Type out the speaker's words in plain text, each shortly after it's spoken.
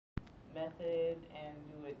method and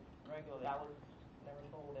do it regularly. I was never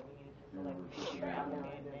told that we needed to select mid-year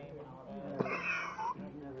applicant name and all that.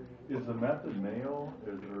 Is the method mail?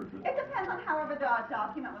 Or is it depends on however the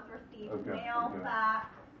document was received. Okay, Mail, okay.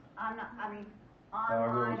 fax, online,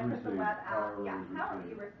 if it's a web app. However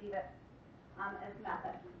you receive it as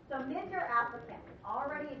method. So mid-year applicant is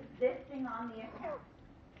already existing on the account.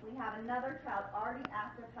 We have another child already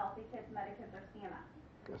active, Healthy Kids, Medikids, or CMS.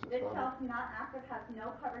 This child's not active, has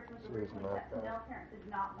no coverage, was originally set to no parent did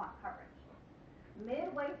not want coverage.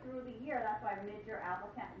 Midway through the year, that's why mid-year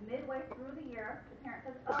applicant, midway through the year, the parent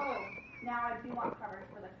says, oh, now I do want coverage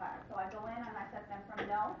for the child. So I go in and I set them from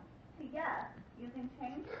no to yes, using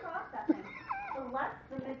change processing, select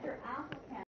the mid-year